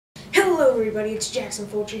Hello everybody, it's Jackson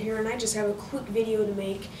Fulcher here, and I just have a quick video to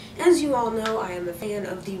make. As you all know, I am a fan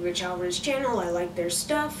of the Rich Alvarez channel. I like their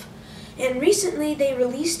stuff. And recently they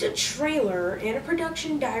released a trailer and a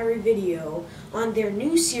production diary video on their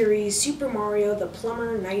new series, Super Mario The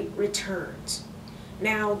Plumber Knight Returns.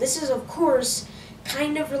 Now, this is of course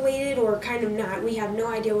kind of related or kind of not. We have no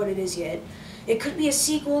idea what it is yet. It could be a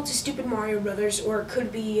sequel to Stupid Mario Brothers, or it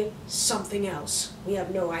could be something else. We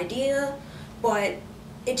have no idea, but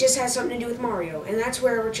it just has something to do with Mario, and that's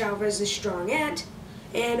where Rich Alvarez is strong at.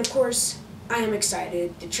 And of course, I am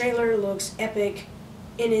excited. The trailer looks epic.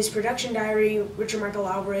 In his production diary, Richard Michael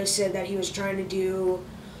Alvarez said that he was trying to do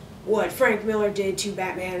what Frank Miller did to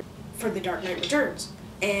Batman for The Dark Knight Returns.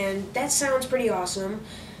 And that sounds pretty awesome.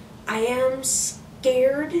 I am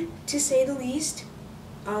scared, to say the least.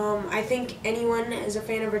 I think anyone as a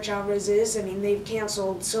fan of Rich Alvarez is. I mean, they've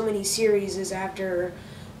canceled so many series after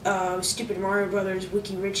Stupid Mario Brothers,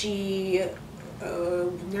 Wiki Richie,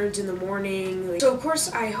 Nerds in the Morning. So of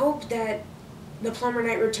course I hope that The Plumber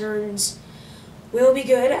Knight Returns will be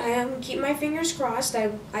good. I am keeping my fingers crossed.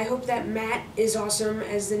 I hope that Matt is awesome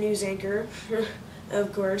as the news anchor,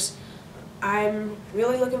 of course. I'm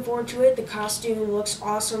really looking forward to it. The costume looks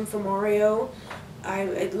awesome for Mario.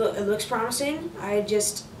 It looks promising.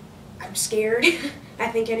 I'm scared. I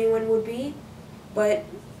think anyone would be, but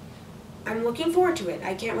I'm looking forward to it.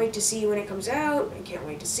 I can't wait to see when it comes out. I can't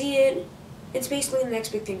wait to see it. It's basically the next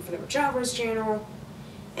big thing for the Rich Alvarez channel,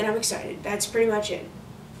 and I'm excited. That's pretty much it.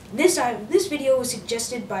 This video was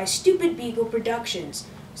suggested by Stupid Beagle Productions,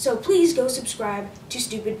 so please go subscribe to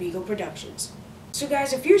Stupid Beagle Productions. So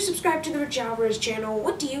guys, if you're subscribed to the Rich Alvarez channel,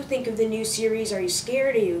 what do you think of the new series? Are you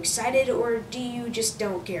scared? Are you excited? Or do you just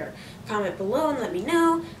don't care? Comment below and let me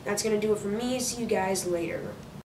know. That's going to do it for me. See you guys later.